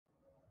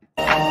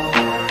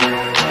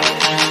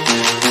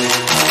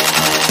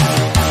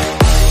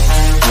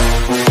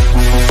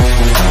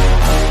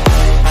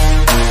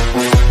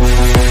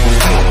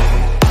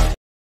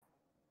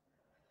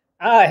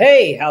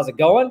Hey, how's it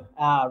going?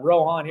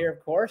 Rohan here,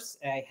 of course.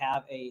 I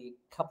have a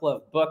couple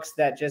of books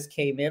that just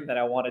came in that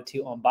I wanted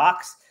to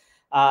unbox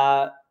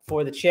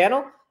for the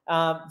channel.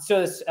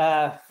 So this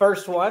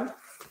first one,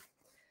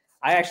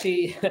 I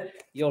actually,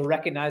 you'll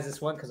recognize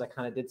this one because I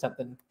kind of did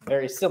something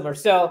very similar.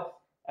 So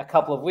a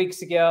couple of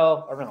weeks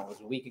ago, or no, it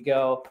was a week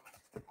ago,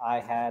 I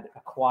had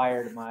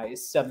acquired my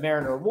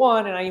Submariner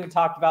 1, and I even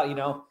talked about,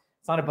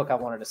 it's not a book I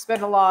wanted to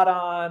spend a lot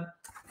on.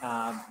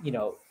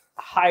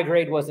 High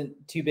grade wasn't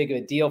too big of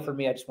a deal for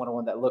me. I just wanted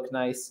one that looked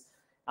nice.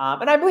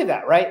 And I believe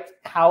that, right?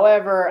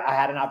 However, I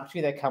had an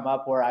opportunity that come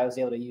up where I was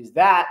able to use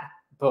that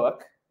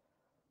book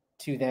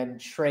to then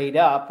trade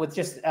up with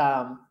just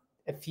a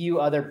few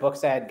other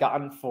books I had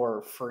gotten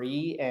for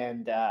free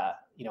and, a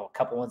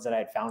couple ones that I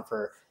had found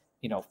for,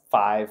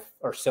 $5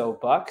 or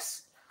so.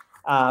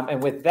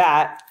 And with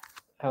that,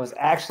 I was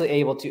actually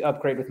able to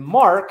upgrade with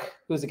Mark,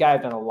 who's a guy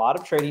I've done a lot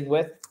of trading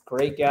with.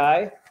 Great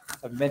guy.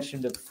 I've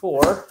mentioned it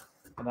before.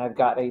 And I've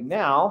got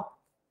now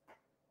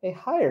a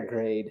higher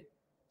grade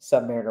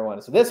Submariner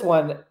 1. So this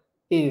one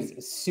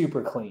is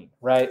super clean,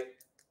 right?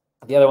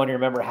 The other one, you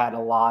remember, had a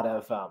lot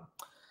of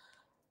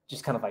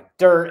just kind of like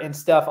dirt and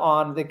stuff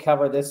on the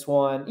cover. This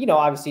one,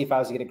 obviously if I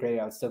was to get a grade,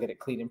 I would still get it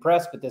clean and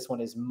pressed, but this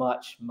one is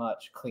much,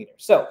 much cleaner.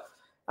 So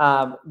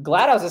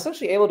glad I was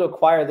essentially able to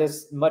acquire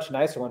this much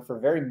nicer one for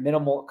very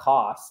minimal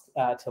cost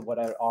to what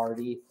I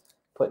already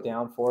put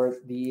down for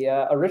the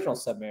original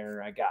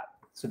Submariner I got.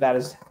 So that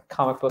is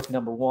comic book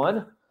number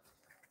 1.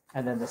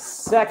 And then the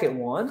second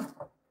one,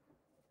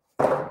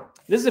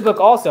 this is a book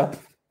also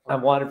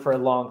I've wanted for a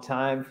long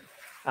time.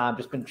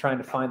 Just been trying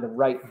to find the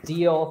right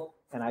deal,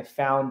 and I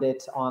found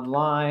it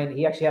online.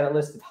 He actually had it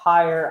listed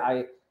higher.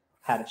 I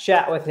had a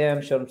chat with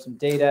him, showed him some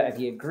data, and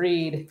he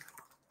agreed.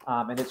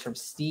 And it's from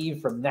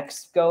Steve from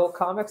Next Go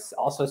Comics,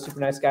 also a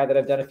super nice guy that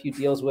I've done a few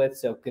deals with,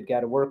 so good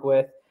guy to work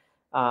with.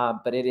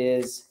 But it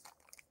is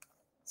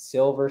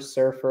Silver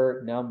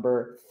Surfer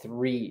number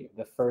 3,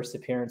 the first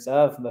appearance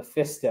of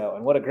Mephisto.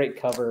 And what a great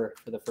cover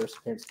for the first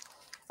appearance.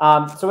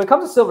 So when it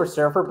comes to Silver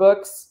Surfer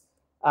books,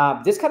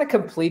 this kind of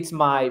completes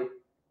my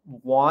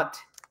want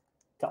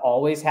to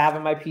always have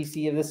in my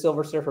PC of the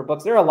Silver Surfer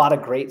books. There are a lot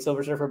of great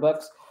Silver Surfer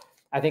books.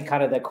 I think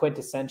kind of the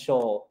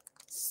quintessential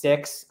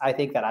 6, I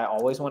think, that I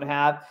always want to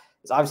have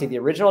is obviously the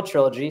original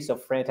trilogy. So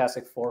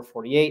Fantastic Four,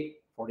 48,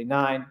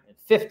 49, and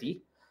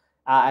 50.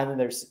 And then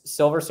there's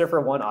Silver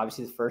Surfer 1,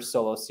 obviously the first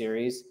solo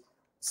series.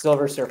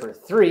 Silver Surfer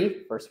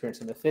 3, first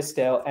appearance of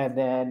Mephisto. And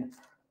then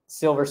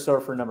Silver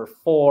Surfer number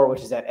 4,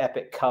 which is that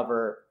epic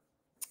cover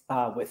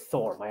with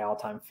Thor, my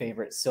all-time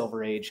favorite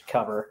Silver Age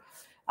cover.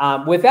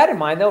 With that in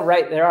mind, though,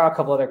 right, there are a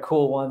couple other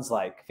cool ones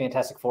like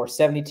Fantastic Four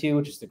 72,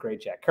 which is the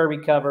great Jack Kirby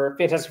cover.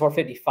 Fantastic Four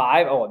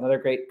 55, another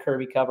great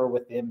Kirby cover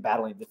with him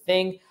battling the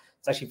Thing.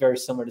 It's actually very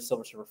similar to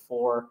Silver Surfer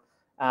 4.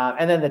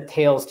 And then the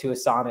Tales to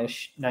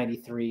Astonish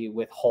 93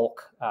 with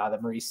Hulk, the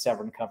Maurice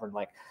Severin cover. And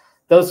like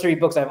those 3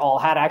 books I've all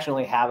had. I actually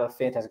only have a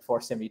Fantastic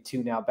Four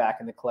 72 now back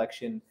in the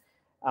collection.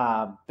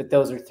 But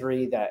those are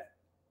 3 that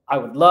I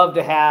would love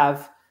to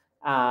have.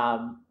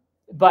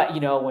 But,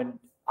 when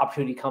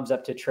opportunity comes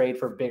up to trade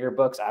for bigger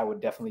books, I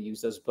would definitely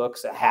use those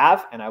books I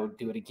have, and I would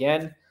do it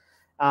again.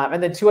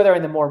 And then 2 other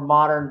in the more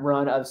modern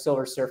run of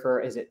Silver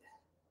Surfer. Is it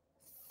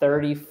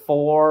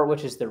 34,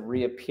 which is the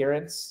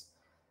reappearance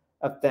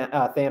of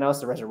Thanos,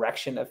 the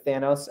resurrection of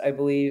Thanos, I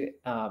believe.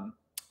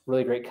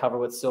 Really great cover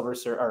with Silver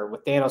Surfer, or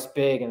with Thanos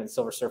big, and then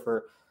Silver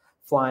Surfer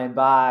flying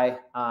by.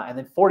 And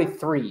then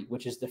 43,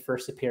 which is the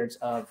first appearance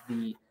of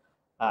the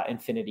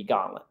Infinity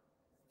Gauntlet.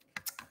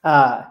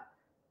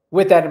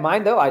 With that in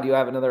mind, though, I do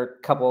have another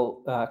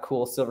couple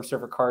cool Silver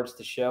Surfer cards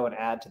to show and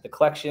add to the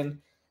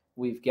collection.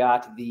 We've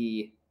got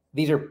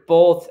these are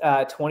both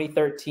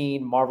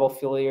 2013 Marvel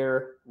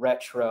Filier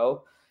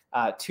Retro.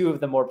 2 of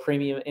the more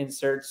premium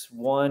inserts.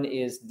 One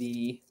is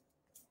the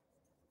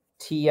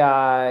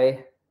TI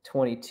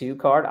 22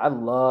 card. I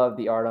love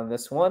the art on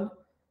this one.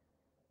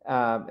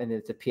 And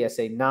it's a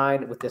PSA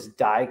 9 with this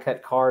die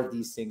cut card.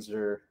 These things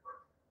there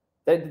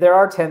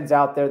are 10s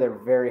out there. They're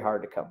very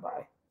hard to come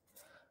by.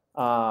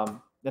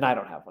 And I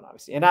don't have one,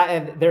 obviously.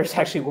 And there's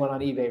actually one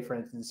on eBay, for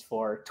instance,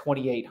 for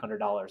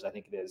 $2,800, I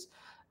think it is.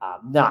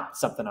 Not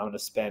something I'm going to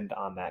spend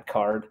on that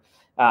card.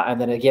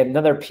 And then again,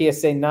 another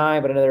PSA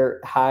 9, but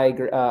another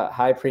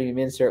high premium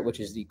insert, which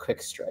is the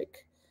Quick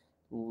Strike.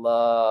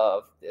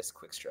 Love this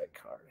Quick Strike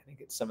card. I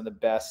think it's some of the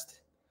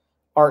best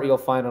art you'll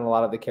find on a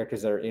lot of the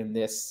characters that are in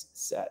this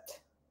set.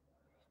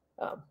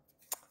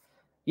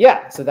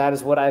 So that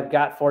is what I've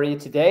got for you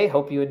today.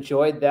 Hope you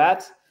enjoyed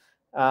that.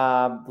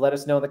 Let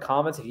us know in the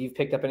comments if you've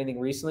picked up anything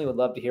recently. Would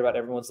love to hear about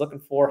everyone's looking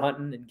for,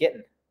 hunting, and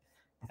getting.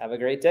 Have a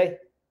great day.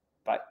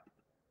 Bye.